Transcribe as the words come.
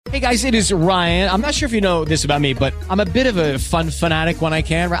Hey guys, it is Ryan. I'm not sure if you know this about me, but I'm a bit of a fun fanatic when I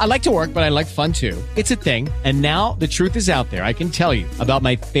can. I like to work, but I like fun too. It's a thing. And now the truth is out there. I can tell you about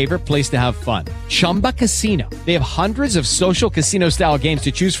my favorite place to have fun. Chumba Casino. They have hundreds of social casino style games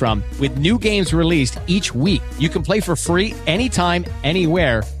to choose from with new games released each week. You can play for free anytime,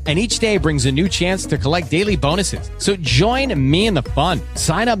 anywhere. And each day brings a new chance to collect daily bonuses. So join me in the fun.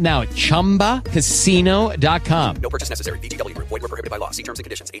 Sign up now at ChumbaCasino.com. No purchase necessary. VGW Group. Void where prohibited by law. See terms and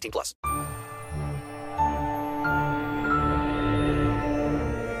conditions. 18+.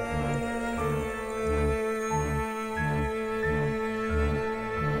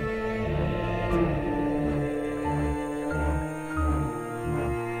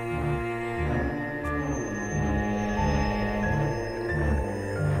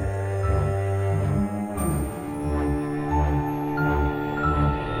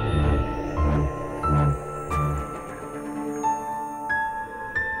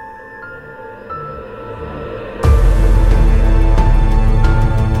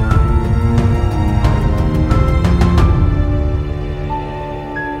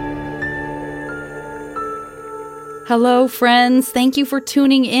 Hello, friends. Thank you for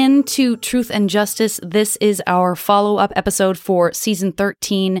tuning in to Truth and Justice. This is our follow-up episode for Season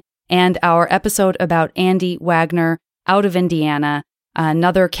 13 and our episode about Andi Wagner out of Indiana.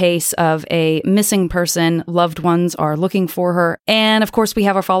 Another case of a missing person. Loved ones are looking for her. And, of course, we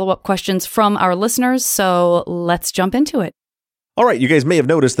have our follow-up questions from our listeners, so let's jump into it. All right, you guys may have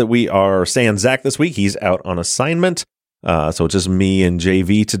noticed that we are sans Zach this week. He's out on assignment, so it's just me and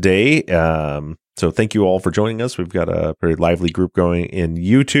JV today. So thank you all for joining us. We've got a very lively group going in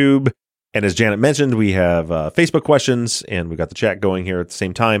YouTube. And as Janet mentioned, we have Facebook questions, and we've got the chat going here at the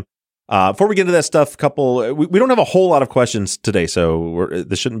same time. Before we get into that stuff, we don't have a whole lot of questions today, so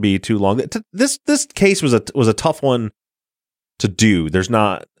this shouldn't be too long. This case was a tough one to do. There's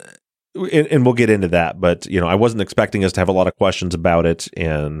not, and we'll get into that, but I wasn't expecting us to have a lot of questions about it,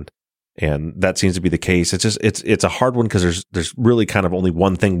 and that seems to be the case. It's a hard one because there's really kind of only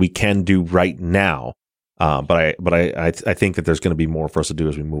one thing we can do right now. But I think that there's going to be more for us to do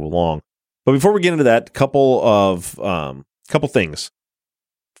as we move along. But before we get into that, couple things.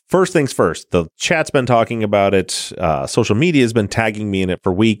 First things first, the chat's been talking about it. Social media has been tagging me in it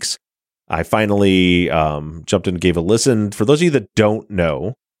for weeks. I finally jumped in and gave a listen. For those of you that don't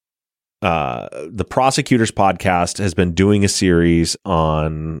know, the Prosecutors Podcast has been doing a series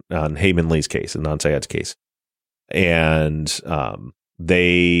on Hae Min Lee's case, and on Syed's case. And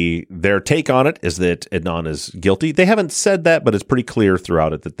their take on it is that Adnan is guilty. They haven't said that, but it's pretty clear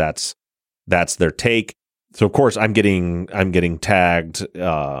throughout it that that's their take. So of course I'm getting tagged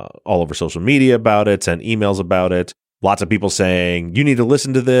all over social media about it, sent emails about it. Lots of people saying you need to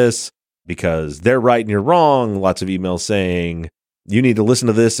listen to this because they're right and you're wrong. Lots of emails saying you need to listen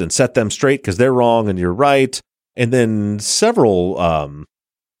to this and set them straight because they're wrong and you're right. And then several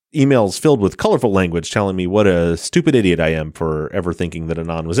emails filled with colorful language telling me what a stupid idiot I am for ever thinking that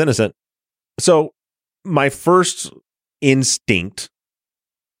Adnan was innocent. So my first instinct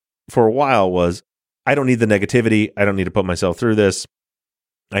for a while was, I don't need the negativity. I don't need to put myself through this.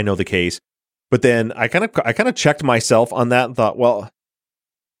 I know the case. But then I kind of checked myself on that and thought, well,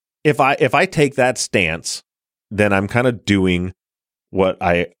 if I take that stance, then I'm kind of doing what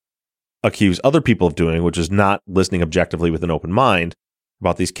I accuse other people of doing, which is not listening objectively with an open mind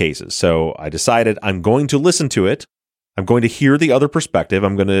about these cases. So I decided I'm going to listen to it. I'm going to hear the other perspective.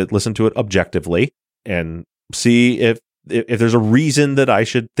 I'm going to listen to it objectively and see if there's a reason that I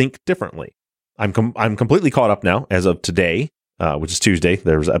should think differently. I'm completely caught up now as of today, which is Tuesday.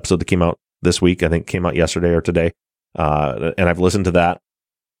 There was an episode that came out this week. I think came out yesterday or today. And I've listened to that.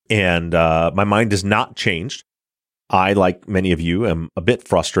 And my mind has not changed. I, like many of you, am a bit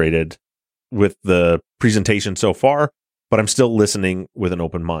frustrated with the presentation so far, but I'm still listening with an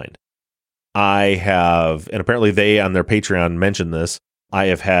open mind. I have, and apparently they on their Patreon mentioned this, I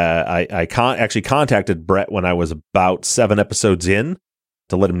actually contacted Brett when I was about 7 episodes in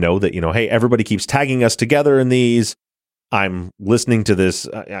to let him know that, hey, everybody keeps tagging us together in these. I'm listening to this.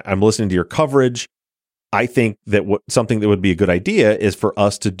 I'm listening to your coverage. I think that something that would be a good idea is for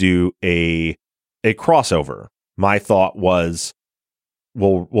us to do a crossover. My thought was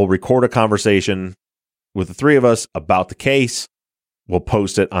we'll record a conversation with the three of us about the case. We'll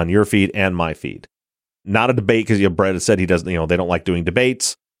post it on your feed and my feed. Not a debate, because Brett has said he doesn't, they don't like doing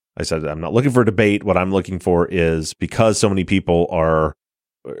debates. I said, I'm not looking for a debate. What I'm looking for is, because so many people are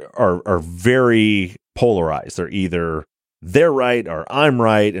very polarized. They're right or I'm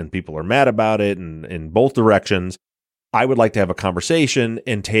right, and people are mad about it, and in both directions. I would like to have a conversation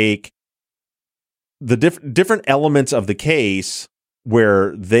and take the different elements of the case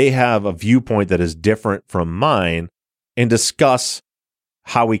where they have a viewpoint that is different from mine and discuss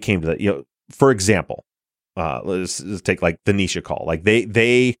how we came to that. For example, let's take like the Nisha call. Like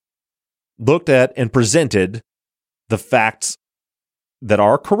they looked at and presented the facts that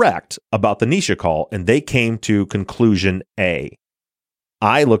are correct about the Nisha call, and they came to conclusion A.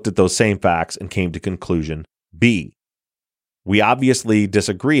 I looked at those same facts and came to conclusion B. We obviously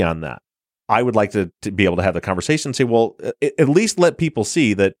disagree on that. I would like to be able to have the conversation and say, well, at least let people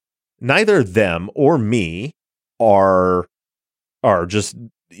see that neither them or me are just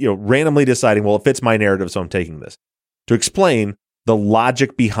randomly deciding, well, it fits my narrative, so I'm taking this. To explain the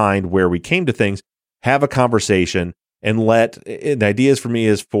logic behind where we came to things, have a conversation, and the ideas for me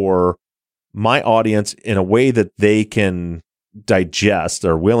is for my audience in a way that they can digest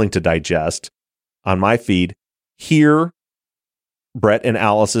or willing to digest on my feed, hear Brett and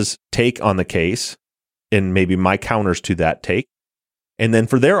Alice's take on the case and maybe my counters to that take. And then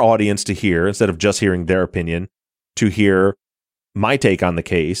for their audience to hear, instead of just hearing their opinion, to hear my take on the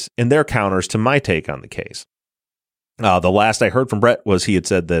case and their counters to my take on the case. The last I heard from Brett was he had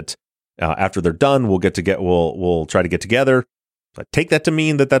said that after they're done, we'll try to get together. I take that to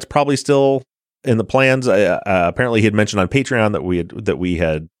mean that that's probably still in the plans. Apparently, he had mentioned on Patreon that we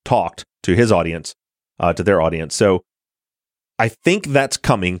had talked to his audience, to their audience. So I think that's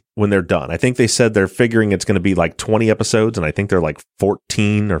coming when they're done. I think they said they're figuring it's going to be like 20 episodes, and I think they're like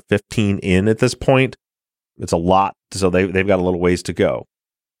 14 or 15 in at this point. It's a lot, so they've got a little ways to go.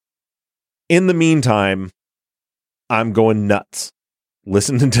 In the meantime, I'm going nuts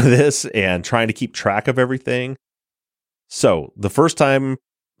listening to this and trying to keep track of everything. So the first time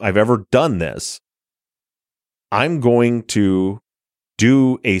I've ever done this, I'm going to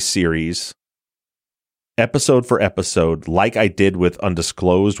do a series episode for episode like I did with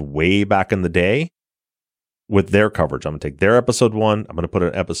Undisclosed way back in the day with their coverage. I'm going to take their episode 1, I'm going to put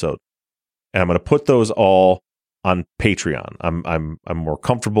an episode, and I'm going to put those all on Patreon. I'm more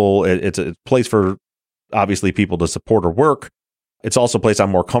comfortable. It's a place for obviously people to support our work. It's also a place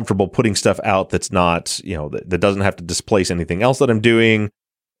I'm more comfortable putting stuff out that's not, that doesn't have to displace anything else that I'm doing.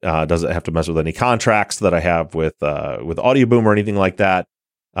 Doesn't have to mess with any contracts that I have with Audio Boom or anything like that.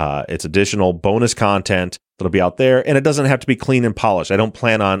 It's additional bonus content that'll be out there, and it doesn't have to be clean and polished. I don't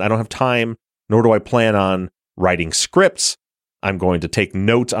have time, nor do I plan on writing scripts. I'm going to take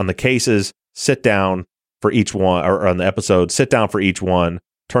notes on the cases, sit down for each one, or on the episode, sit down for each one,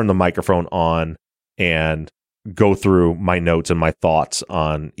 turn the microphone on, and go through my notes and my thoughts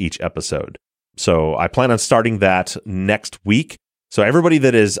on each episode. So I plan on starting that next week. So everybody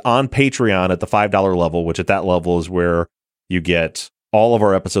that is on Patreon at the $5 level, which at that level is where you get all of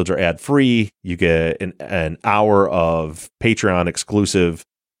our episodes are ad-free. You get an hour of Patreon exclusive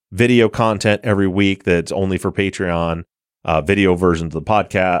video content every week that's only for Patreon, video versions of the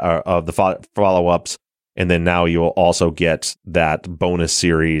podcast, of the follow-ups. And then now you'll also get that bonus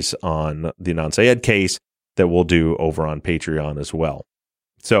series on the Adnan Syed case that we'll do over on Patreon as well.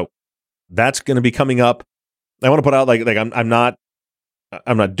 So that's going to be coming up. I want to put out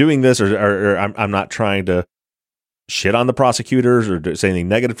I'm not doing this or I'm not trying to shit on the prosecutors or say anything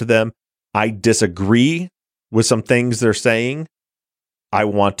negative to them. I disagree with some things they're saying. I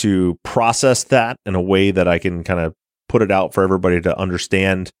want to process that in a way that I can kind of put it out for everybody to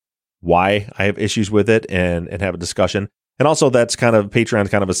understand why I have issues with it and have a discussion. And also that's kind of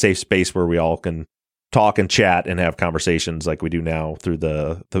Patreon, kind of a safe space where we all can talk and chat and have conversations like we do now through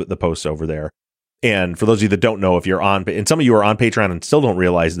the posts over there. And for those of you that don't know, if you're on, and some of you are on Patreon and still don't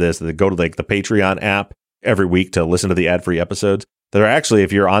realize this, that go to the Patreon app every week to listen to the ad-free episodes. They're actually,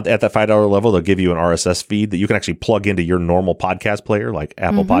 if you're at that $5 level, they'll give you an RSS feed that you can actually plug into your normal podcast player, like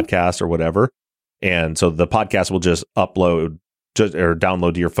Apple Podcasts or whatever. And so the podcast will just upload or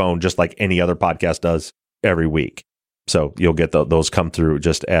download to your phone just like any other podcast does every week. So you'll get those come through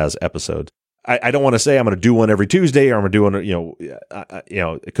just as episodes. I don't want to say I'm going to do one every Tuesday or I'm going to do one,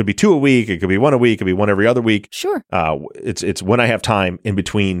 it could be 2 a week. It could be 1 a week. It could be one every other week. Sure. It's when I have time in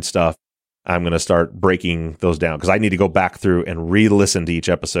between stuff, I'm going to start breaking those down because I need to go back through and re-listen to each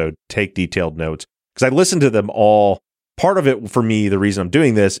episode, take detailed notes because I listened to them all. Part of it for me, the reason I'm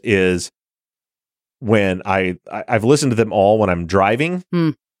doing this is when I've listened to them all when I'm driving.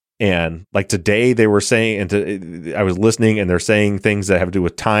 And like today they were saying, I was listening and they're saying things that have to do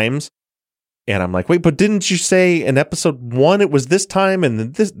with times. And I'm like, wait, but didn't you say in episode 1 it was this time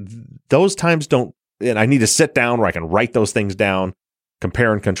and those times don't, and I need to sit down where I can write those things down,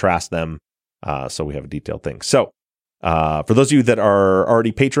 compare and contrast them. So we have a detailed thing. So for those of you that are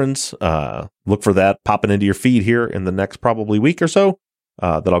already patrons, look for that popping into your feed here in the next probably week or so,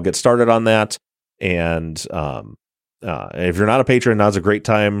 that I'll get started on that. And If you're not a patron, now's a great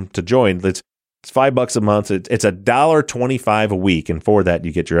time to join. It's $5 a month. It's $1.25 a week. And for that,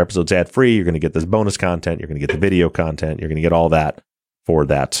 you get your episodes ad free. You're going to get this bonus content. You're going to get the video content. You're going to get all that for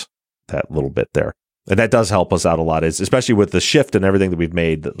that little bit there. And that does help us out a lot, especially with the shift and everything that we've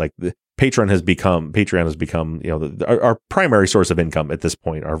made. That like the Patreon has become, our primary source of income at this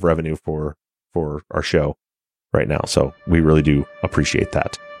point, our revenue for our show right now. So we really do appreciate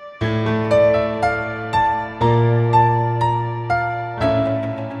that.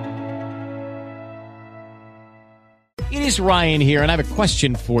 It is Ryan here, and I have a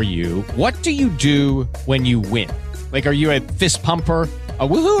question for you. What do you do when you win? Like, are you a fist pumper, a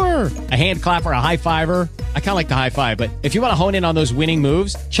woohooer, a hand clapper, a high fiver? I kind of like the high five, but if you want to hone in on those winning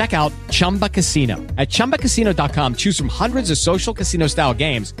moves, check out Chumba Casino. At ChumbaCasino.com, choose from hundreds of social casino-style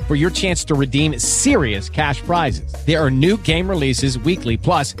games for your chance to redeem serious cash prizes. There are new game releases weekly,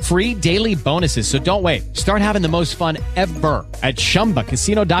 plus free daily bonuses. So don't wait. Start having the most fun ever at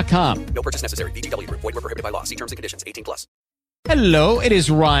ChumbaCasino.com. No purchase necessary. VGW Group. Void where prohibited by law. See terms and conditions. 18+. Hello, it is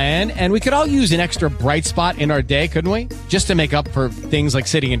Ryan, and we could all use an extra bright spot in our day, couldn't we? Just to make up for things like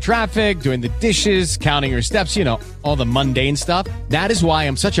sitting in traffic, doing the dishes, counting your steps, all the mundane stuff. That is why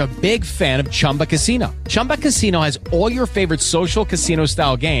I'm such a big fan of Chumba Casino. Chumba Casino has all your favorite social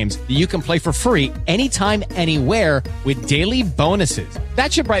casino-style games that you can play for free anytime, anywhere with daily bonuses.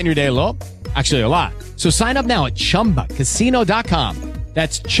 That should brighten your day a little. Actually, a lot. So sign up now at ChumbaCasino.com.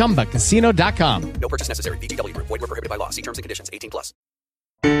 That's ChumbaCasino.com. No purchase necessary. VGW Group. Void where prohibited by law. See terms and conditions. 18+.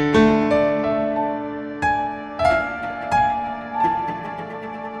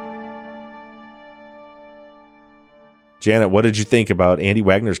 Janet, what did you think about Andy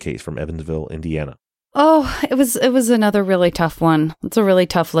Wagner's case from Evansville, Indiana? Oh, it was another really tough one. It's a really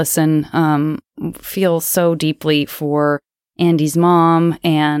tough listen. Feel so deeply for Andy's mom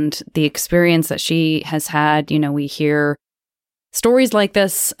and the experience that she has had. We hear stories like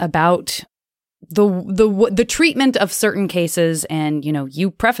this about the treatment of certain cases, and you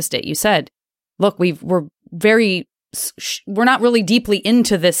prefaced it. You said, "Look, we're not really deeply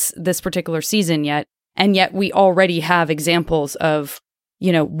into this particular season yet, and yet we already have examples of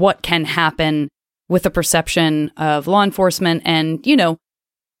what can happen with the perception of law enforcement." And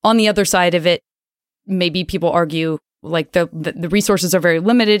on the other side of it, maybe people argue like the resources are very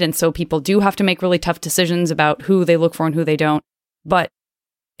limited, and so people do have to make really tough decisions about who they look for and who they don't. But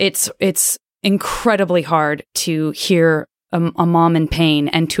it's incredibly hard to hear a mom in pain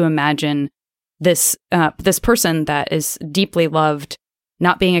and to imagine this person that is deeply loved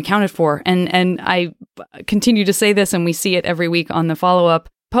not being accounted for. And I continue to say this, and we see it every week on the follow-up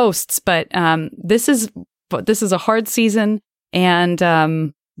posts. But this is a hard season,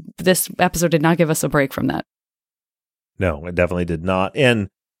 and this episode did not give us a break from that. No, it definitely did not. And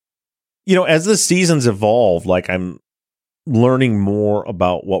as the seasons evolve, like I'm learning more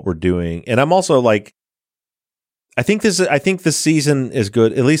about what we're doing. And I'm also like, I think this season is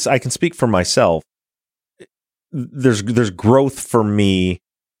good. At least I can speak for myself. There's growth for me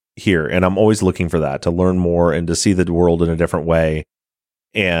here, and I'm always looking for that, to learn more and to see the world in a different way.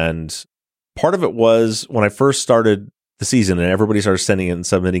 And part of it was when I first started the season and everybody started sending in,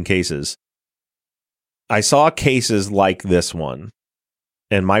 submitting cases, I saw cases like this one.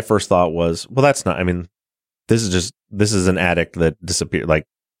 And my first thought was, well, that's not, this is an addict that disappeared. Like,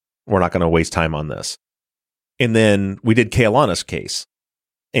 we're not going to waste time on this. And then we did Kaylana's case.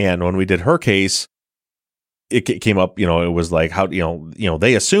 And when we did her case, it came up, it was like, how,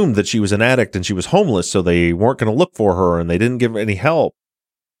 they assumed that she was an addict and she was homeless, so they weren't going to look for her and they didn't give her any help.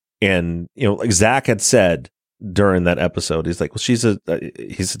 And, like Zach had said during that episode, he's like, well, she's a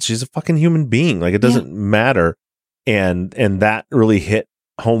fucking human being. Like, it doesn't matter. And that really hit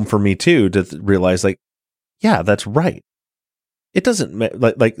home for me too, to realize, like, yeah, that's right. It doesn't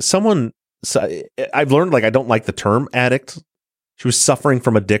like someone. I've learned, like, I don't like the term addict. She was suffering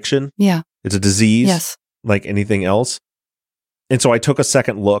from addiction. Yeah, it's a disease. Yes, like anything else. And so I took a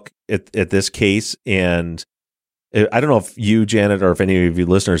second look at this case, and I don't know if you, Janet, or if any of you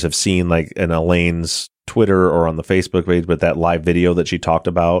listeners have seen, like, in Elaine's Twitter or on the Facebook page, but that live video that she talked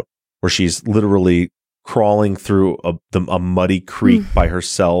about, where she's literally crawling through a muddy creek by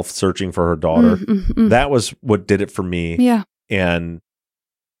herself, searching for her daughter. That was what did it for me. Yeah. And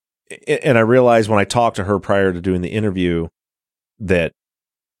I realized when I talked to her prior to doing the interview that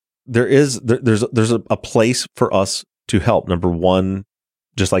there's a place for us to help. Number one,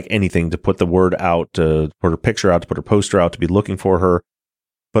 just like anything, to put the word out, to put her picture out, to put her poster out, to be looking for her,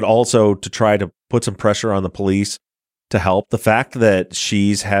 but also to try to put some pressure on the police to help. The fact that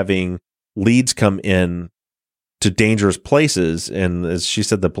she's having leads come in to dangerous places, and as she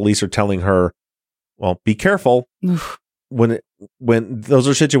said, the police are telling her, Well, be careful. When those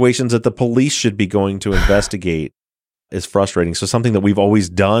are situations that the police should be going to investigate is frustrating. So something that we've always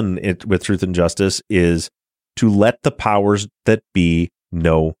done with Truth and Justice is to let the powers that be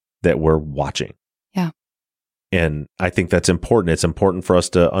know that we're watching. Yeah. And I think that's important. It's important for us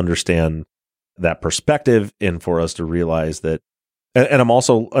to understand that perspective and for us to realize that. And I'm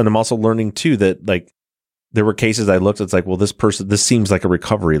also learning too that like there were cases I looked at, it's like, well, this seems like a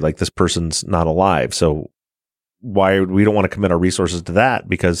recovery, like this person's not alive. So we don't want to commit our resources to that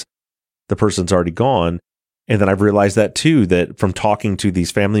because the person's already gone. And then I've realized that too, that from talking to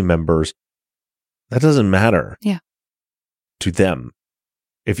these family members, that doesn't matter to them.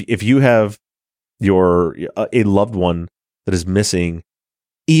 If you have a loved one that is missing,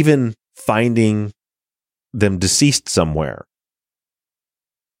 even finding them deceased somewhere,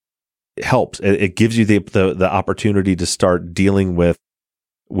 it helps. It gives you the opportunity to start dealing with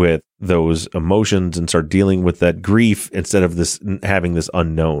those emotions and start dealing with that grief instead of having this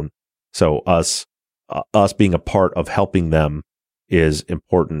unknown. So us being a part of helping them is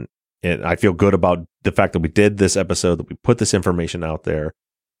important. And I feel good about the fact that we did this episode, that we put this information out there.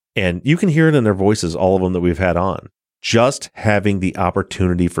 And you can hear it in their voices, all of them that we've had on. Just having the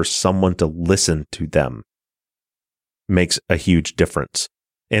opportunity for someone to listen to them makes a huge difference.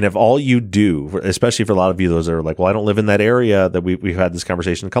 And if all you do, especially for a lot of you, those are like, well, I don't live in that area, that we've had this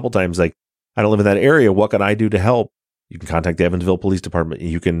conversation a couple times, like, I don't live in that area. What can I do to help? You can contact the Evansville Police Department.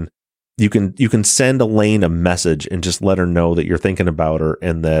 You can send Elaine a message and just let her know that you're thinking about her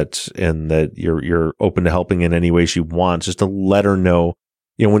and that you're open to helping in any way she wants, just to let her know.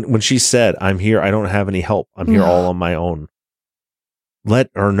 You know, when she said, I'm here, I don't have any help. I'm here all on my own. Let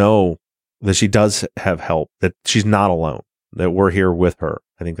her know that she does have help, that she's not alone, that we're here with her.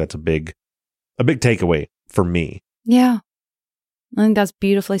 I think that's a big takeaway for me. Yeah. I think that's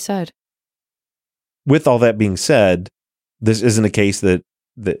beautifully said. With all that being said, this isn't a case that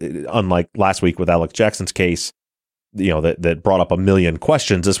unlike last week with Alex Jackson's case, that brought up a million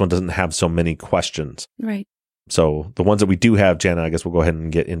questions. This one doesn't have so many questions. Right. So the ones that we do have, Jana, I guess we'll go ahead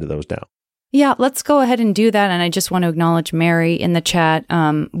and get into those now. Yeah, let's go ahead and do that. And I just want to acknowledge Mary in the chat.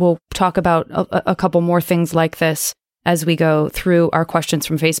 We'll talk about a couple more things like this as we go through our questions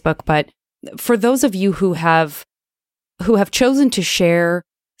from Facebook. But for those of you who have chosen to share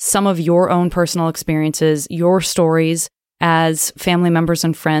some of your own personal experiences, your stories as family members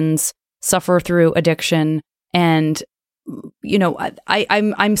and friends suffer through addiction, and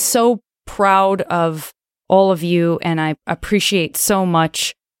I'm so proud of all of you, and I appreciate so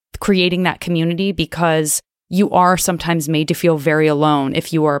much creating that community, because you are sometimes made to feel very alone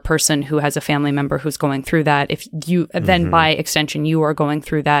if you are a person who has a family member who's going through that. If you then by extension you are going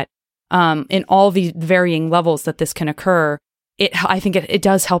through that, in all the varying levels that this can occur, I think it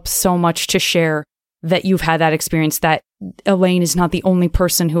does help so much to share that you've had that experience, that Elaine is not the only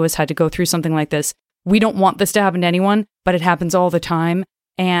person who has had to go through something like this. We don't want this to happen to anyone, but it happens all the time.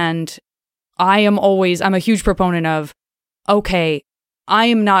 And I'm a huge proponent of, okay, I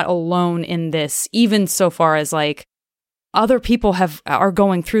am not alone in this, even so far as like other people are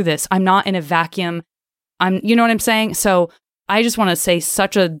going through this. I'm not in a vacuum. You know what I'm saying? So I just want to say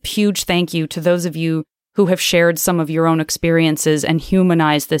such a huge thank you to those of you who have shared some of your own experiences and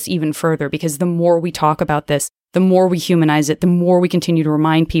humanized this even further, because the more we talk about this, the more we humanize it, the more we continue to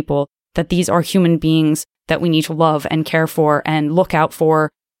remind people that these are human beings that we need to love and care for and look out for,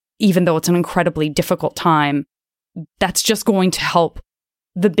 even though it's an incredibly difficult time. That's just going to help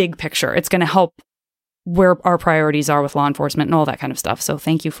the big picture. It's going to help where our priorities are with law enforcement and all that kind of stuff. So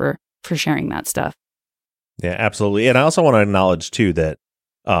thank you for sharing that stuff. Yeah, absolutely. And I also want to acknowledge too that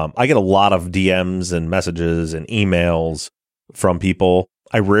I get a lot of DMs and messages and emails from people.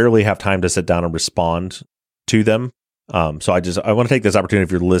 I rarely have time to sit down and respond to them. So I want to take this opportunity,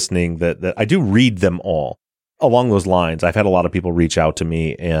 if you're listening, that I do read them all. Along those lines, I've had a lot of people reach out to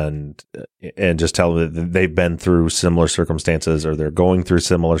me and just tell me that they've been through similar circumstances or they're going through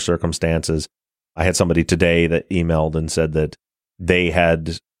similar circumstances. I had somebody today that emailed and said that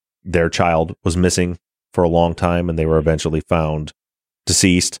their child was missing for a long time and they were eventually found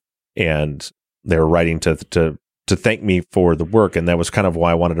deceased, and they were writing to thank me for the work. And that was kind of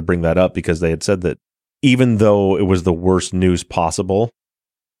why I wanted to bring that up, because they had said that even though it was the worst news possible,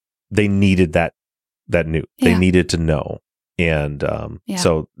 they needed that news. Yeah. They needed to know. And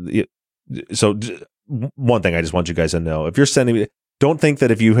so one thing I just want you guys to know, if you're sending me, don't think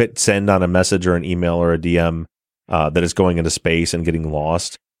that if you hit send on a message or an email or a DM that it's going into space and getting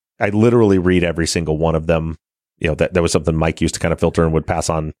lost. I literally read every single one of them. That was something Mike used to kind of filter and would pass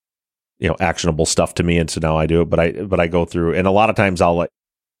on, actionable stuff to me. And so now I do it, but I go through, and a lot of times I'll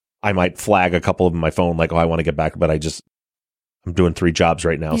I might flag a couple of them on my phone, like, oh, I want to get back, but I'm doing 3 jobs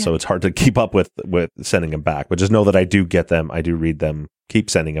right now, so it's hard to keep up with sending them back. But just know that I do get them, I do read them, keep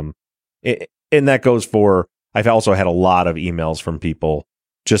sending them, and that goes for. I've also had a lot of emails from people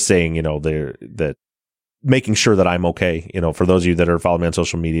just saying, that making sure that I'm okay. For those of you that are following me on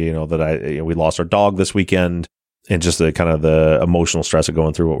social media, that we lost our dog this weekend, and just the kind of the emotional stress of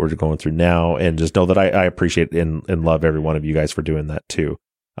going through what we're going through now, and just know that I appreciate and love every one of you guys for doing that too.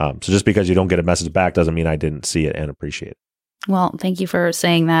 So just because you don't get a message back doesn't mean I didn't see it and appreciate it. Well, thank you for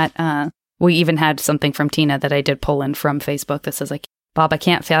saying that. We even had something from Tina that I did pull in from Facebook that says, like, Bob, I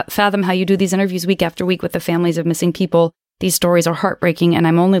can't fathom how you do these interviews week after week with the families of missing people. These stories are heartbreaking, and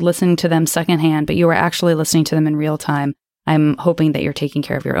I'm only listening to them secondhand, but you are actually listening to them in real time. I'm hoping that you're taking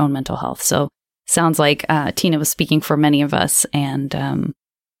care of your own mental health. So sounds like Tina was speaking for many of us, and,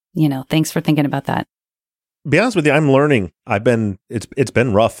 thanks for thinking about that. Be honest with you, I'm learning. It's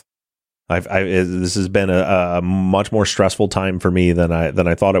been rough. This has been a much more stressful time for me than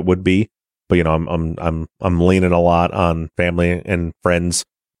I thought it would be. But I'm leaning a lot on family and friends.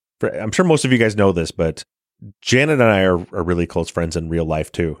 I'm sure most of you guys know this, but Janet and I are really close friends in real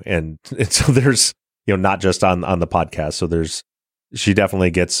life too, and so there's not just on the podcast. So she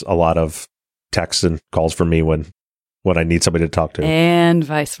definitely gets a lot of texts and calls from me when I need somebody to talk to, and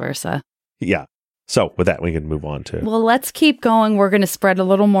vice versa. Yeah. So with that, we can move on to. Well, let's keep going. We're going to spread a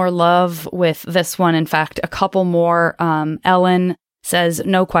little more love with this one. In fact, a couple more. Ellen says,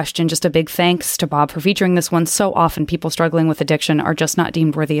 no question, just a big thanks to Bob for featuring this one. So often people struggling with addiction are just not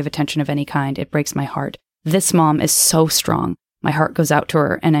deemed worthy of attention of any kind. It breaks my heart. This mom is so strong. My heart goes out to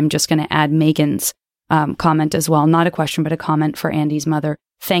her. And I'm just going to add Megan's comment as well. Not a question, but a comment for Andy's mother.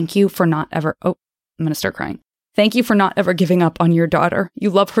 Thank you for not ever... Oh, I'm going to start crying. Thank you for not ever giving up on your daughter.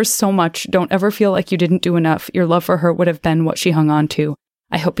 You love her so much. Don't ever feel like you didn't do enough. Your love for her would have been what she hung on to.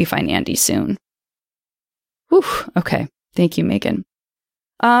 I hope you find Andy soon. Whew. Okay. Thank you, Megan.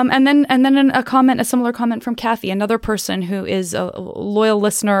 And then a similar comment from Kathy, another person who is a loyal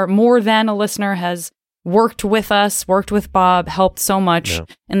listener, more than a listener, has worked with us, worked with Bob, helped so much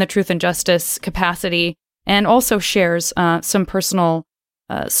in the truth and justice capacity, and also shares some personal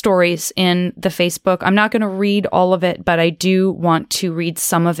stories in the Facebook. I'm not going to read all of it, but I do want to read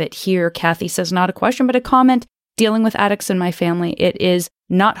some of it here. Kathy says, not a question, but a comment. Dealing with addicts in my family, it is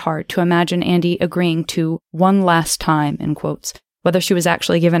not hard to imagine Andy agreeing to one last time, in quotes, whether she was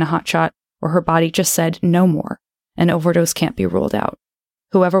actually given a hot shot or her body just said no more. An overdose can't be ruled out.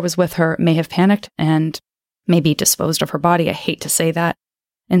 Whoever was with her may have panicked and maybe disposed of her body. I hate to say that,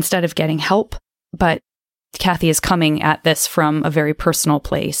 instead of getting help, but Kathy is coming at this from a very personal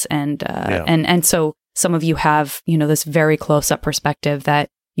place. And so some of you have, this very close up perspective that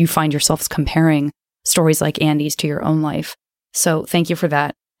you find yourselves comparing stories like Andy's to your own life. So thank you for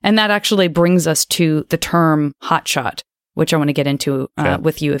that. And that actually brings us to the term hotshot, which I want to get into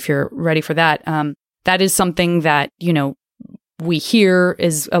with you if you're ready for that. That is something that, we hear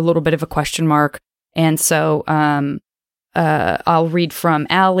is a little bit of a question mark. And so I'll read from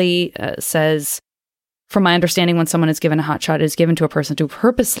Allie, says, from my understanding, when someone is given a hotshot, it is given to a person to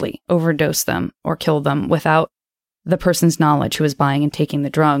purposely overdose them or kill them without the person's knowledge who is buying and taking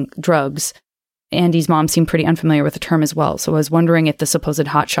the drugs. Andy's mom seemed pretty unfamiliar with the term as well. So I was wondering if the supposed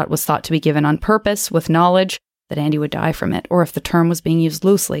hotshot was thought to be given on purpose with knowledge that Andy would die from it, or if the term was being used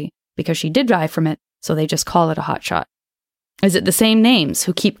loosely because she did die from it, so they just call it a hotshot. Is it the same names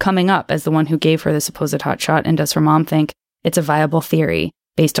who keep coming up as the one who gave her the supposed hotshot, and does her mom think it's a viable theory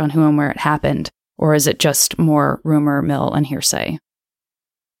based on who and where it happened? Or is it just more rumor mill and hearsay?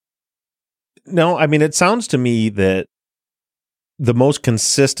 No, I mean, it sounds to me that the most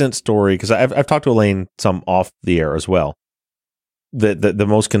consistent story, because I've talked to Elaine some off the air as well, the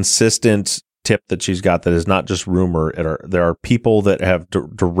most consistent tip that she's got that is not just rumor. There are people that have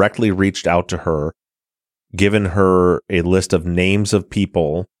directly reached out to her, given her a list of names of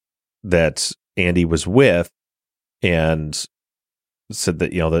people that Andy was with, and said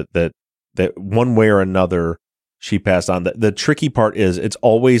that that one way or another she passed on. The tricky part is it's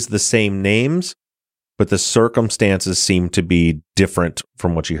always the same names, but the circumstances seem to be different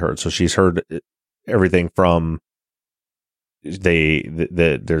from what she heard. So she's heard everything from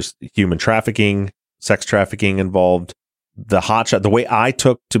there's human trafficking, sex trafficking involved. The hotshot, the way I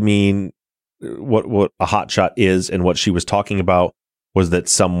took to mean what a hotshot is and what she was talking about was that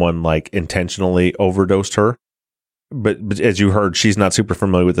someone like intentionally overdosed her. But as you heard, she's not super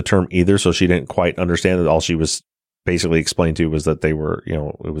familiar with the term either, so she didn't quite understand it. All she was basically explained to was that they were,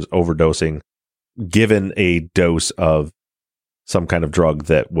 it was overdosing, given a dose of some kind of drug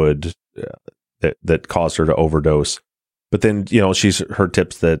that would that caused her to overdose. But then, she's heard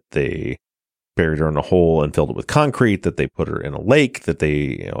tips that they buried her in a hole and filled it with concrete, that they put her in a lake, that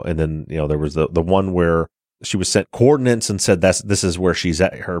they, and then, there was the one where she was sent coordinates and said, this is where she's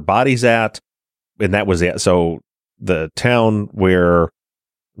at, her body's at. And that was it. So the town where,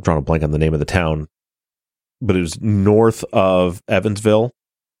 I'm drawing a blank on the name of the town, but it was north of Evansville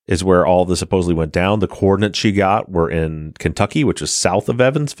is where all this supposedly went down. The coordinates she got were in Kentucky, which is south of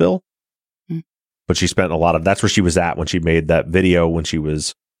Evansville. But she spent that's where she was at when she made that video, when she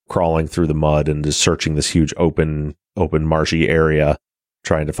was crawling through the mud and just searching this huge open marshy area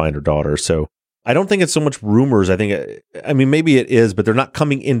trying to find her daughter. So I don't think it's so much rumors. I mean, maybe it is, but they're not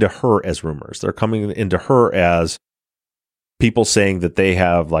coming into her as rumors. They're coming into her as people saying that they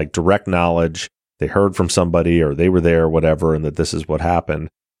have like direct knowledge. They heard from somebody or they were there or whatever, and that this is what happened.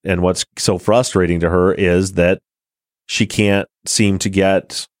 And what's so frustrating to her is that she can't seem to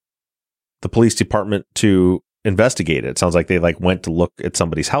get the police department to investigate it. It sounds like they went to look at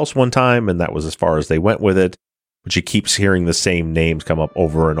somebody's house one time, and that was as far as they went with it. But she keeps hearing the same names come up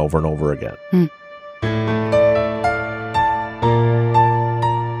over and over and over again.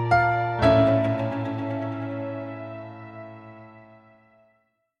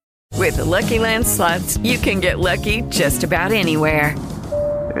 With the Lucky Land Slots, you can get lucky just about anywhere.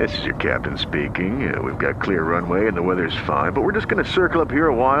 This is your captain speaking. We've got clear runway and the weather's fine, but we're just going to circle up here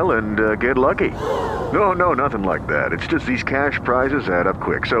a while and get lucky. No, nothing like that. It's just these cash prizes add up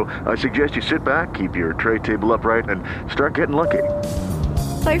quick. So I suggest you sit back, keep your tray table upright, and start getting lucky.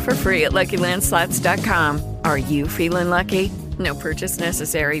 Play for free at LuckyLandSlots.com. Are you feeling lucky? No purchase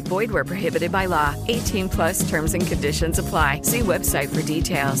necessary. Void where prohibited by law. 18+ terms and conditions apply. See website for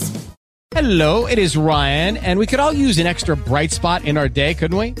details. Hello, it is Ryan, and we could all use an extra bright spot in our day,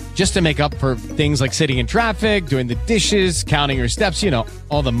 couldn't we? Just to make up for things like sitting in traffic, doing the dishes, counting your steps,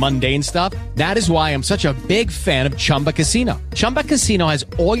 all the mundane stuff. That is why I'm such a big fan of Chumba Casino. Chumba Casino has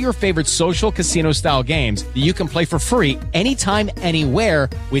all your favorite social casino-style games that you can play for free anytime, anywhere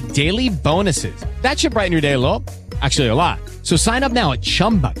with daily bonuses. That should brighten your day a little. Actually, a lot. So sign up now at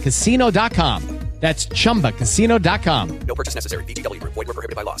ChumbaCasino.com. That's ChumbaCasino.com. No purchase necessary. VGW Group. Void where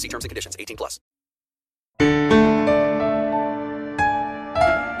prohibited by law. See terms and conditions. 18+.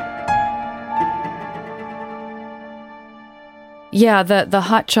 Yeah, the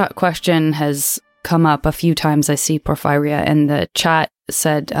hot shot question has come up a few times. I see Porphyria in the chat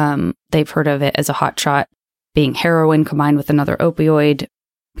said they've heard of it as a hot shot being heroin combined with another opioid.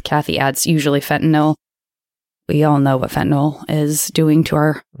 Kathy adds usually fentanyl. We all know what fentanyl is doing to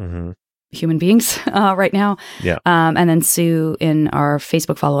our human beings right now. Yeah. And then Sue in our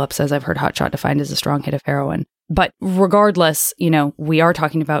Facebook follow-up says, I've heard hot shot defined as a strong hit of heroin. But regardless, we are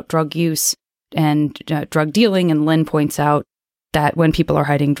talking about drug use and drug dealing. And Lynn points out that when people are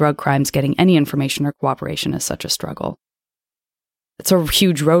hiding drug crimes, getting any information or cooperation is such a struggle. It's a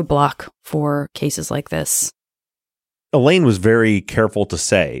huge roadblock for cases like this. Elaine was very careful to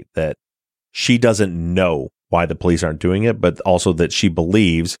say that she doesn't know why the police aren't doing it, but also that she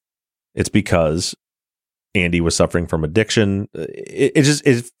believes it's because Andy was suffering from addiction.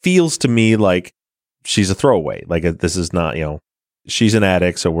 It feels to me like she's a throwaway. Like this is not, she's an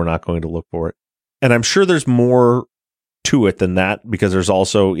addict, so we're not going to look for it. And I'm sure there's more to it than that, because there's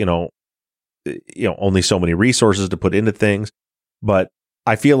also, only so many resources to put into things. But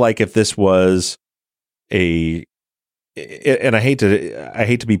I feel like if this was and I hate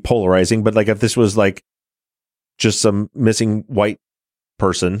to be polarizing, but like if this was like just some missing white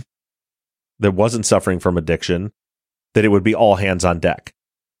person that wasn't suffering from addiction, that it would be all hands on deck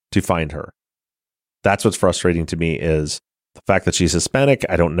to find her. That's what's frustrating to me, is the fact that she's Hispanic.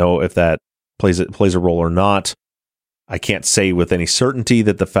 I don't know if that plays a role or not. I can't say with any certainty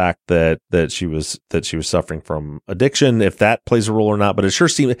that the fact that she was suffering from addiction, if that plays a role or not. But it sure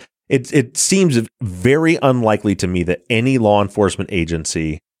seems it seems very unlikely to me that any law enforcement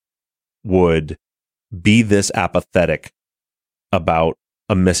agency would be this apathetic about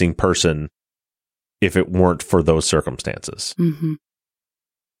a missing person if it weren't for those circumstances. Mm-hmm.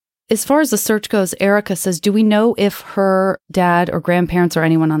 As far as the search goes, Erica says, do we know if her dad or grandparents or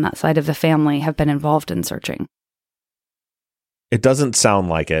anyone on that side of the family have been involved in searching? It doesn't sound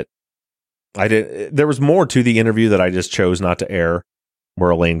like it. There was more to the interview that I just chose not to air, where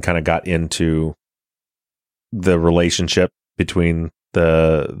Elaine kind of got into the relationship between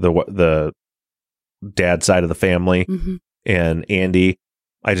the dad side of the family and Andy.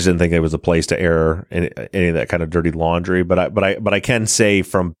 I just didn't think there was a place to air any of that kind of dirty laundry. But I can say,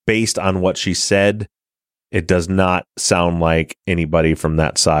 from based on what she said, it does not sound like anybody from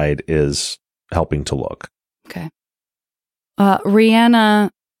that side is helping to look. Okay. Rihanna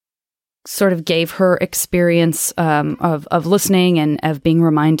sort of gave her experience of listening and of being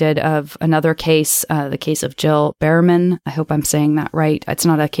reminded of another case, the case of Jill Behrman. I hope I'm saying that right. It's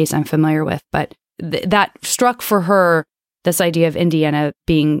not a case I'm familiar with, but that struck for her this idea of Indiana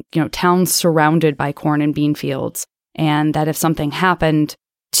being, towns surrounded by corn and bean fields, and that if something happened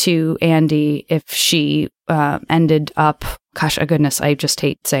to Andy, if she ended up, gosh, goodness, I just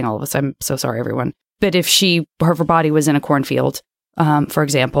hate saying all of this. I'm so sorry, everyone. But if her body was in a cornfield, for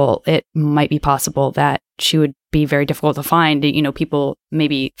example, it might be possible that she would be very difficult to find. People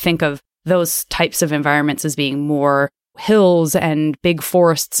maybe think of those types of environments as being more hills and big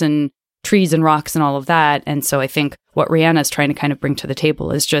forests and trees and rocks and all of that. And so I think what Rhianna is trying to kind of bring to the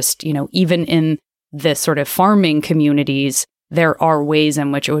table is just, even in the sort of farming communities, there are ways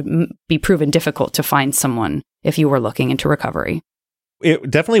in which it would be proven difficult to find someone if you were looking into recovery.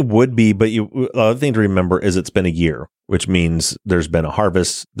 It definitely would be, but the other thing to remember is it's been a year, which means there's been a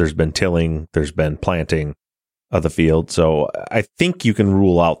harvest, there's been tilling, there's been planting of the field. So I think you can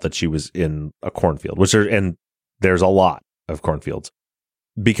rule out that she was in a cornfield, and there's a lot of cornfields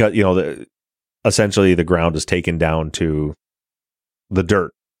because, essentially the ground is taken down to the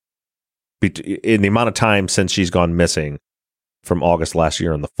dirt. In the amount of time since she's gone missing, from August last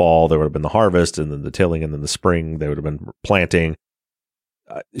year in the fall, there would have been the harvest, and then the tilling, and then the spring, they would have been planting.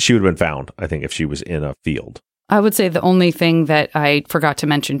 She would have been found, I think, if she was in a field. I would say the only thing that I forgot to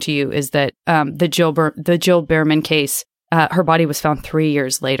mention to you is that the Jill Behrman case, her body was found 3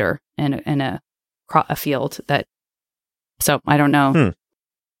 years later in a field. So I don't know.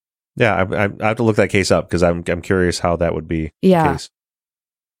 Yeah, I have to look that case up because I'm curious how that would be. Yeah. The case.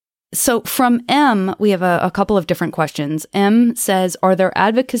 So from M, we have a couple of different questions. M says, are there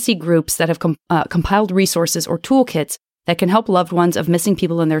advocacy groups that have compiled resources or toolkits that can help loved ones of missing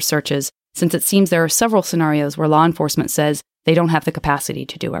people in their searches, since it seems there are several scenarios where law enforcement says they don't have the capacity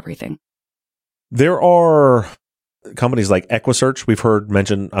to do everything? There are companies like EquiSearch we've heard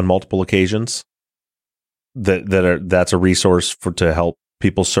mentioned on multiple occasions that's a resource to help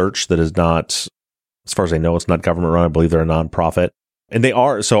people search that is not, as far as I know, it's not government run. I believe they're a nonprofit. And they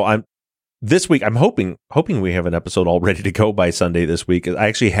are. So this week, I'm hoping we have an episode all ready to go by Sunday this week. I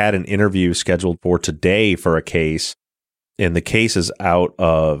actually had an interview scheduled for today for a case, and the case is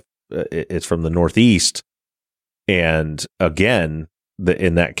it's from the Northeast. And again,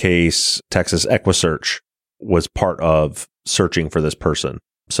 in that case, Texas EquiSearch was part of searching for this person.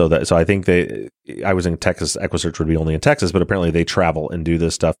 So I think I was in Texas, EquiSearch would be only in Texas, but apparently they travel and do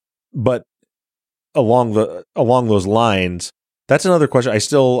this stuff. But along those lines, that's another question.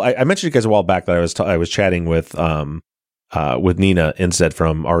 I mentioned to you guys a while back that I was chatting with Nina Instead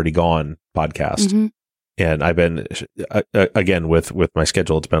from Already Gone podcast, mm-hmm. And I've been again with my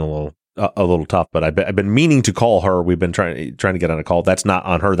schedule. It's been a little tough, but I've been meaning to call her. We've been trying to get on a call. That's not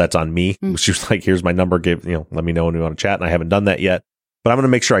on her. That's on me. Mm-hmm. She was like, "Here's my number. Let me know when you want to chat." And I haven't done that yet, but I'm going to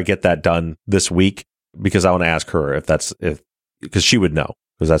make sure I get that done this week because I want to ask her because she would know,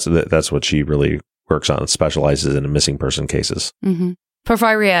 because that's what she really works on, specializes in missing person cases. Mm-hmm.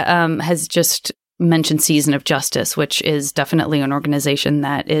 Porphyria has just mentioned Season of Justice, which is definitely an organization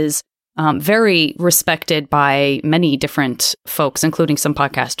that is very respected by many different folks, including some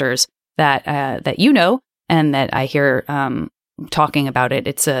podcasters that and that I hear talking about it.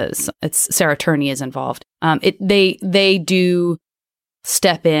 It's Sarah Turney is involved. They do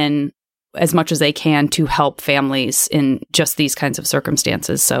step in as much as they can to help families in just these kinds of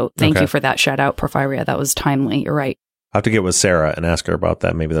circumstances. So thank you for that shout out, Porphyria. That was timely. You're right. I have to get with Sarah and ask her about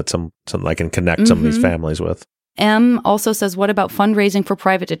that. Maybe that's something I can connect some of these families with. M also says, what about fundraising for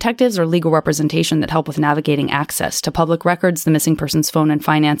private detectives or legal representation that help with navigating access to public records, the missing person's phone and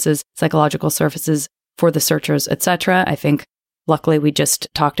finances, psychological services for the searchers, etc.? I think luckily we just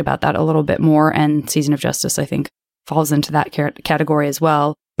talked about that a little bit more, and Season of Justice, I think, falls into that category as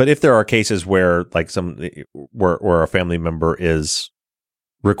well. But if there are cases where where a family member is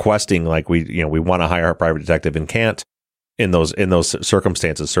requesting, like we want to hire a private detective and can't, in those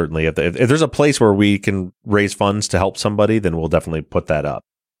circumstances, certainly if there's a place where we can raise funds to help somebody, then we'll definitely put that up.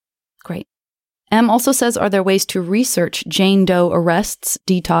 Great. M also says, are there ways to research Jane Doe arrests,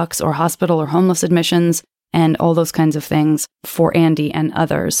 detox, or hospital or homeless admissions, and all those kinds of things for Andy and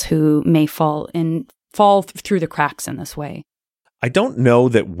others who may fall through the cracks in this way? I don't know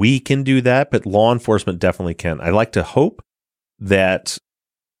that we can do that, but law enforcement definitely can. I like to hope that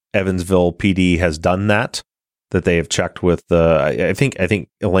Evansville PD has done that they have checked with I think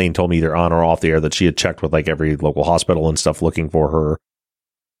Elaine told me either on or off the air that she had checked with like every local hospital and stuff looking for her.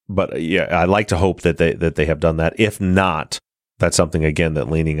 But yeah, I'd like to hope that they have done that. If not, that's something again that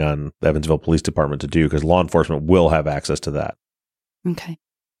leaning on the Evansville Police Department to do, because law enforcement will have access to that. Okay.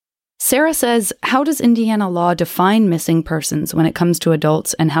 Sarah says, how does Indiana law define missing persons when it comes to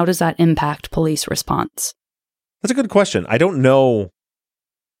adults, and how does that impact police response? That's a good question. I don't know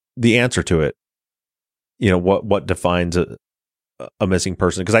the answer to it. What defines a missing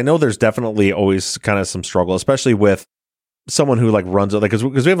person? Because I know there's definitely always kind of some struggle, especially with someone who runs it. Because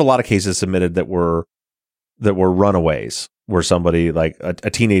we have a lot of cases submitted that were runaways, where somebody like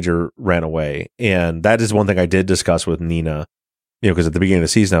a teenager ran away, and that is one thing I did discuss with Nina. Because at the beginning of the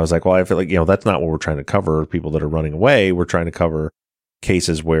season, I was like, well, I feel like that's not what we're trying to cover. People that are running away. We're trying to cover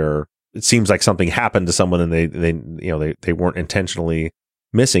cases where it seems like something happened to someone and they weren't intentionally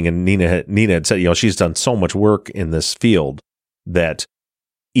missing. And Nina had said, she's done so much work in this field that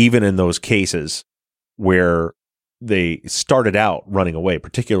even in those cases where they started out running away,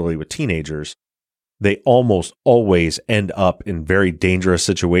 particularly with teenagers, they almost always end up in very dangerous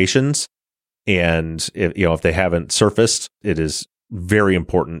situations. And if they haven't surfaced, it is very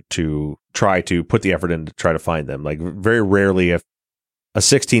important to try to put the effort in to try to find them. Like, very rarely, if a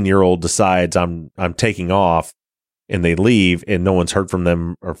 16-year-old decides I'm taking off and they leave and no one's heard from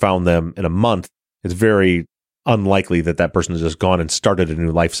them or found them in a month, it's very unlikely that person has just gone and started a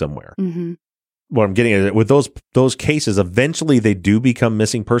new life somewhere. Mm-hmm. What I'm getting at with those cases, eventually they do become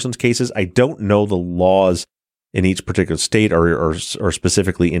missing persons cases. I don't know the laws in each particular state or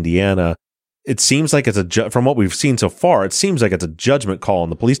specifically Indiana. It seems like from what we've seen so far, it seems like it's a judgment call on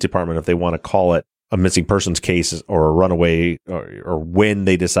the police department if they want to call it a missing persons case or a runaway or when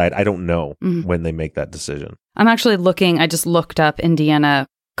they decide. I don't know when they make that decision. I'm actually I just looked up Indiana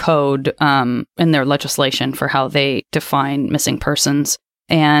code in their legislation for how they define missing persons.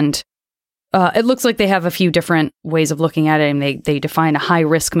 And it looks like they have a few different ways of looking at it. And they define a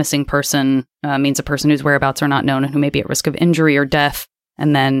high-risk missing person means a person whose whereabouts are not known and who may be at risk of injury or death.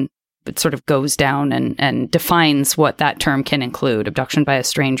 And then it sort of goes down and defines what that term can include. Abduction by a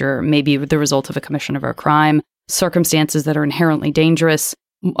stranger, maybe the result of a commission of a crime, circumstances that are inherently dangerous,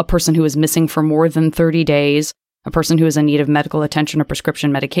 a person who is missing for more than 30 days, a person who is in need of medical attention or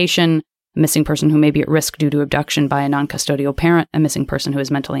prescription medication, a missing person who may be at risk due to abduction by a non-custodial parent, a missing person who is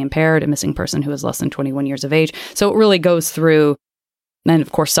mentally impaired, a missing person who is less than 21 years of age. So it really goes through, and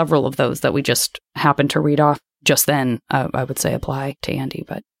of course, several of those that we just happened to read off just then, I would say apply to Andy,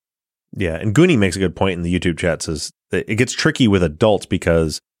 but... Yeah, and Goonie makes a good point in the YouTube chat, says that it gets tricky with adults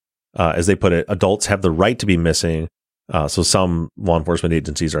because, as they put it, adults have the right to be missing. So some law enforcement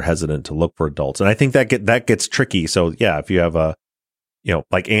agencies are hesitant to look for adults. And I think that gets tricky. So yeah, if you have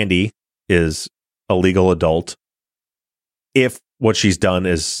like Andy is a legal adult, if what she's done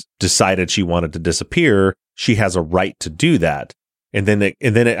is decided she wanted to disappear, she has a right to do that. And then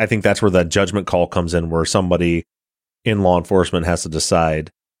I think that's where that judgment call comes in, where somebody in law enforcement has to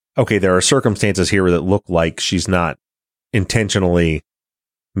decide, okay, there are circumstances here that look like she's not intentionally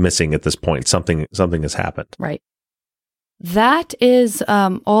missing at this point. Something has happened. Right. That is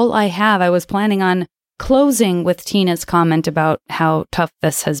all I have. I was planning on closing with Tina's comment about how tough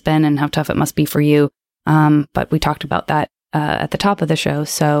this has been and how tough it must be for you. But we talked about that at the top of the show.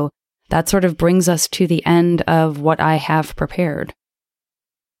 So that sort of brings us to the end of what I have prepared.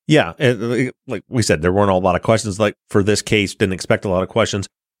 Yeah. And like we said, there weren't a lot of questions. Like for this case, didn't expect a lot of questions.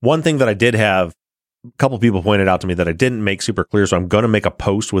 One thing that I did have, a couple people pointed out to me that I didn't make super clear, so I'm going to make a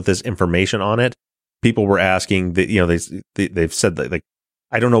post with this information on it. People were asking that, they've said that, like,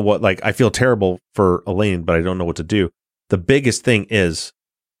 I don't know what, like, I feel terrible for Elaine, but I don't know what to do. The biggest thing is,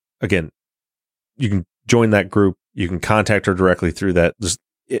 again, you can join that group. You can contact her directly through that. Just,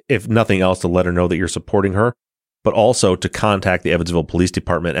 if nothing else, to let her know that you're supporting her, but also to contact the Evansville Police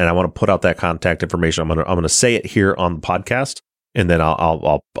Department. And I want to put out that contact information. I'm going to say it here on the podcast. And then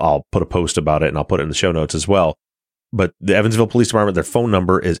I'll put a post about it, and I'll put it in the show notes as well. But the Evansville Police Department, their phone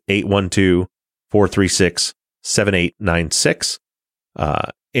number is 812-436-7896.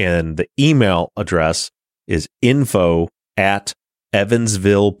 And the email address is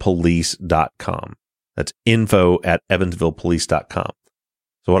info@evansvillepolice.com. That's info@evansvillepolice.com.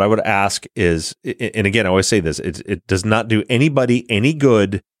 So what I would ask is, and again, I always say this, it does not do anybody any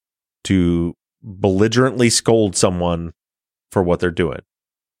good to belligerently scold someone for what they're doing.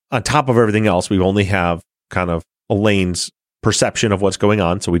 On top of everything else, we only have kind of Elaine's perception of what's going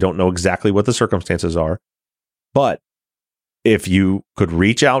on, so we don't know exactly what the circumstances are. But if you could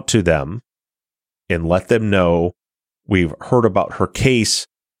reach out to them and let them know we've heard about her case,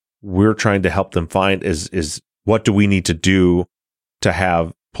 we're trying to help them find is what do we need to do to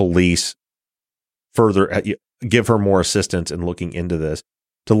have police further give her more assistance in looking into this,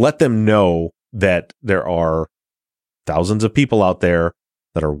 to let them know that there are thousands of people out there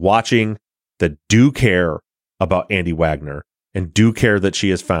that are watching, that do care about Andy Wagner, and do care that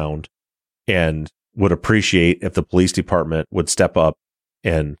she is found, and would appreciate if the police department would step up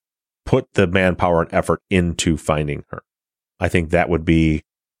and put the manpower and effort into finding her. I think that would be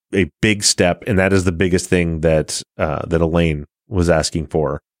a big step, and that is the biggest thing that that Elaine was asking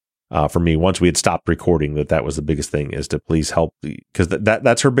for me. Once we had stopped recording, that was the biggest thing, is to please help, because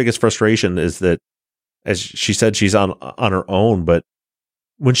that's her biggest frustration, is that, as she said, she's on her own, but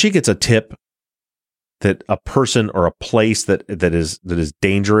when she gets a tip that a person or a place that is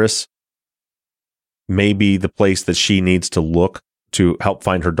dangerous may be the place that she needs to look to help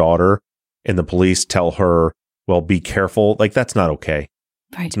find her daughter, and the police tell her, well, be careful, like, that's not okay.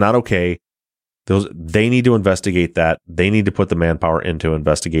 Right. It's not okay. They need to investigate that. They need to put the manpower into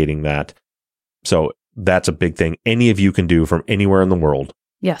investigating that. So that's a big thing. Any of you can do from anywhere in the world.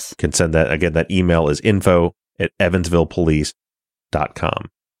 Yes. Can send that. Again, that email is info@evansvillepolice.com.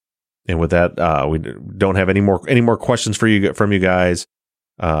 And with that, we don't have any more questions from you guys.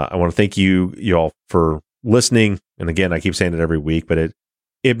 I want to thank you all for listening. And again, I keep saying it every week, but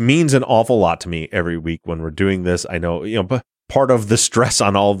it means an awful lot to me every week when we're doing this. I know, but part of the stress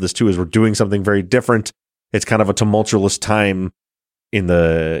on all of this too is we're doing something very different. It's kind of a tumultuous time in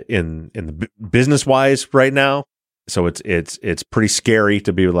the business wise right now. So it's pretty scary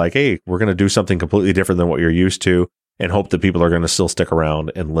to be like, hey, we're going to do something completely different than what you're used to, and hope that people are going to still stick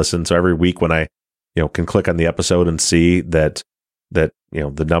around and listen. So every week when I, can click on the episode and see that the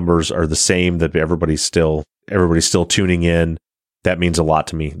numbers are the same, that everybody's still tuning in, that means a lot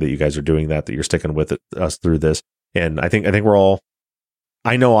to me, that you guys are doing that you're sticking with us through this. And I think we're all,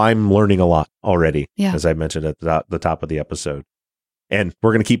 I know I'm learning a lot already, as I mentioned at the top of the episode. And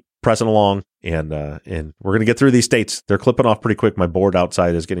we're going to keep pressing along, and we're going to get through these states. They're clipping off pretty quick. My board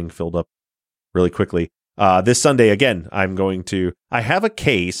outside is getting filled up really quickly. This Sunday, again, I have a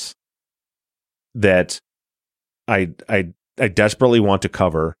case that I desperately want to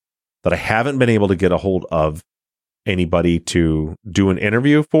cover that I haven't been able to get a hold of anybody to do an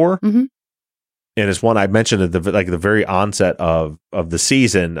interview for. Mm-hmm. And it's one I mentioned at the very onset of the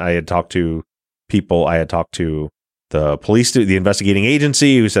season. I had talked to people. I had talked to the police, the investigating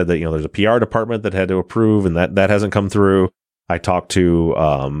agency, who said that, there's a PR department that had to approve, and that hasn't come through. I talked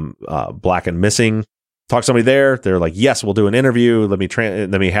to Black and Missing. Talked to somebody there. They're like, yes, we'll do an interview. Let me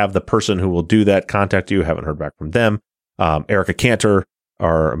have the person who will do that contact you. Haven't heard back from them. Erica Cantor,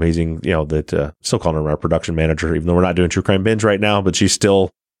 our amazing, still calling her our production manager, even though we're not doing True Crime Binge right now, but she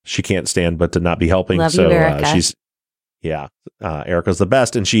can't stand but to not be helping. Love so you, Erica. Erica's the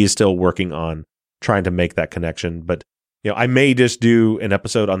best, and she is still working on trying to make that connection. But I may just do an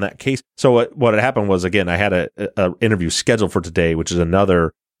episode on that case. So what had happened was, again, I had a interview scheduled for today, which is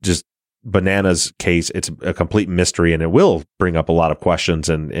another just bananas case. It's a complete mystery, and it will bring up a lot of questions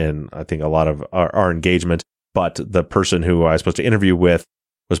and I think a lot of our engagement. But the person who I was supposed to interview with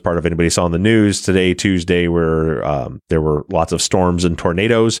was part of, anybody saw in the news today, Tuesday, where there were lots of storms and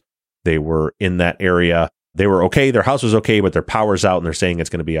tornadoes. They were in that area. They were okay. Their house was okay, but their power's out, and they're saying it's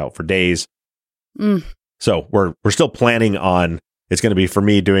going to be out for days. So we're still planning on, it's going to be for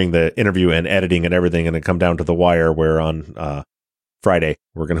me doing the interview and editing and everything, and it come down to the wire, where on Friday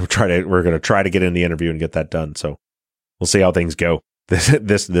we're going to try to get in the interview and get that done. So we'll see how things go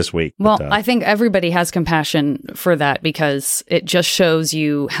this week. Well, I think everybody has compassion for that, because it just shows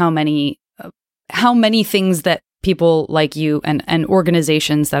you how many things that people like you and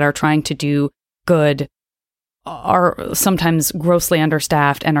organizations that are trying to do good are sometimes grossly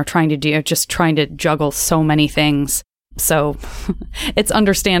understaffed and are trying to juggle so many things. So it's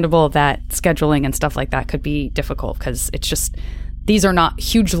understandable that scheduling and stuff like that could be difficult, because it's just, these are not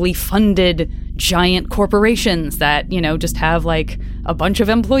hugely funded giant corporations that, just have like a bunch of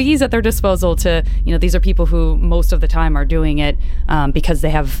employees at their disposal to, these are people who most of the time are doing it because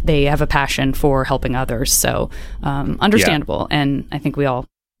they have a passion for helping others. So understandable. Yeah. And I think we all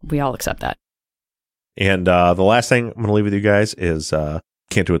accept that. And the last thing I'm going to leave with you guys is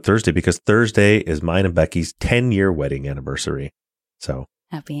can't do it Thursday, because Thursday is mine and Becky's 10-year wedding anniversary. So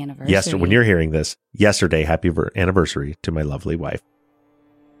happy anniversary. When you're hearing this, yesterday, happy anniversary to my lovely wife.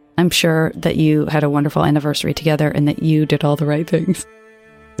 I'm sure that you had a wonderful anniversary together and that you did all the right things.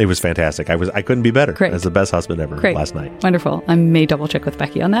 It was fantastic. I couldn't be better. Great. I was the best husband ever. Great. Last night. Wonderful. I may double check with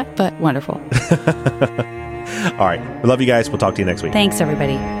Becky on that, but wonderful. All right. We love you guys. We'll talk to you next week. Thanks,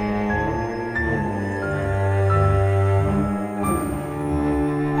 everybody.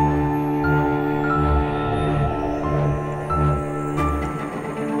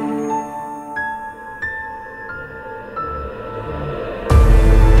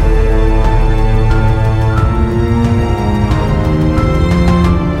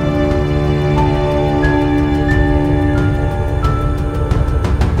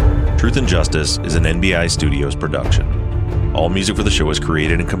 Truth and Justice is an NBI Studios production. All music for the show is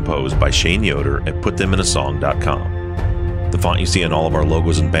created and composed by Shane Yoder at PutThemInASong.com. The font you see on all of our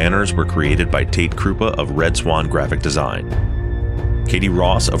logos and banners were created by Tate Krupa of Red Swan Graphic Design. Katie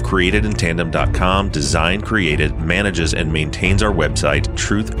Ross of CreatedInTandem.com designed, created, manages, and maintains our website,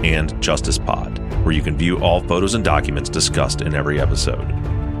 Truth and Justice Pod, where you can view all photos and documents discussed in every episode.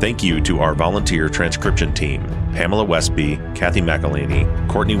 Thank you to our volunteer transcription team, Pamela Westby, Kathy McElhaney,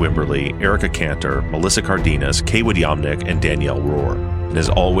 Courtney Wimberly, Erica Cantor, Melissa Cardenas, Kaywood Yomnick, and Danielle Rohr. And as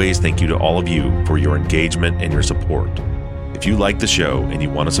always, thank you to all of you for your engagement and your support. If you like the show and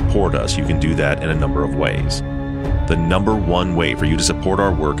you want to support us, you can do that in a number of ways. The number one way for you to support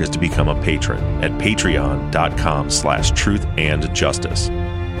our work is to become a patron at patreon.com/truthandjustice.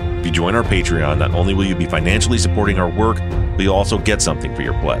 If you join our Patreon, not only will you be financially supporting our work, but you'll also get something for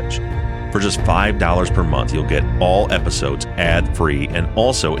your pledge. For just $5 per month, you'll get all episodes ad-free and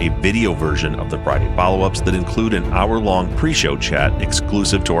also a video version of the Friday follow-ups that include an hour-long pre-show chat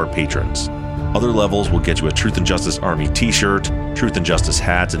exclusive to our patrons. Other levels will get you a Truth and Justice Army t-shirt, Truth and Justice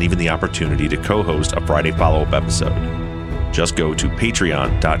hats, and even the opportunity to co-host a Friday follow-up episode. Just go to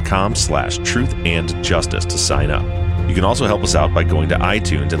patreon.com/truthandjustice to sign up. You can also help us out by going to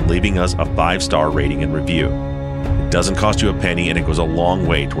iTunes and leaving us a 5-star rating and review. It doesn't cost you a penny, and it goes a long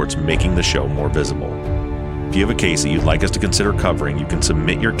way towards making the show more visible. If you have a case that you'd like us to consider covering, you can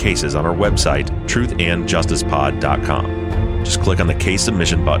submit your cases on our website, truthandjusticepod.com. Just click on the case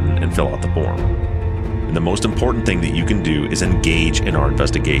submission button and fill out the form. And the most important thing that you can do is engage in our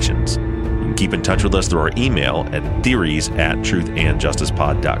investigations. You can keep in touch with us through our email at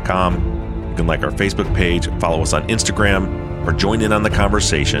theories@truthandjusticepod.com. You can like our Facebook page, follow us on Instagram, or join in on the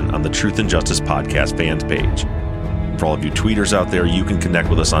conversation on the Truth and Justice Podcast fans page. For all of you tweeters out there, you can connect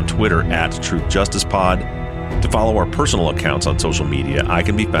with us on Twitter at TruthJusticePod. To follow our personal accounts on social media, I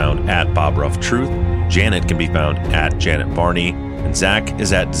can be found at BobRuffTruth, Janet can be found at Janet Varney, and Zach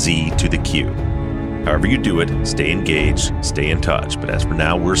is at Z2the Q. However you do it, stay engaged, stay in touch. But as for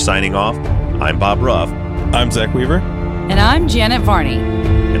now, we're signing off. I'm Bob Ruff. I'm Zach Weaver. And I'm Janet Varney.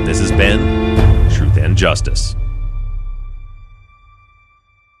 And this has been Truth and Justice.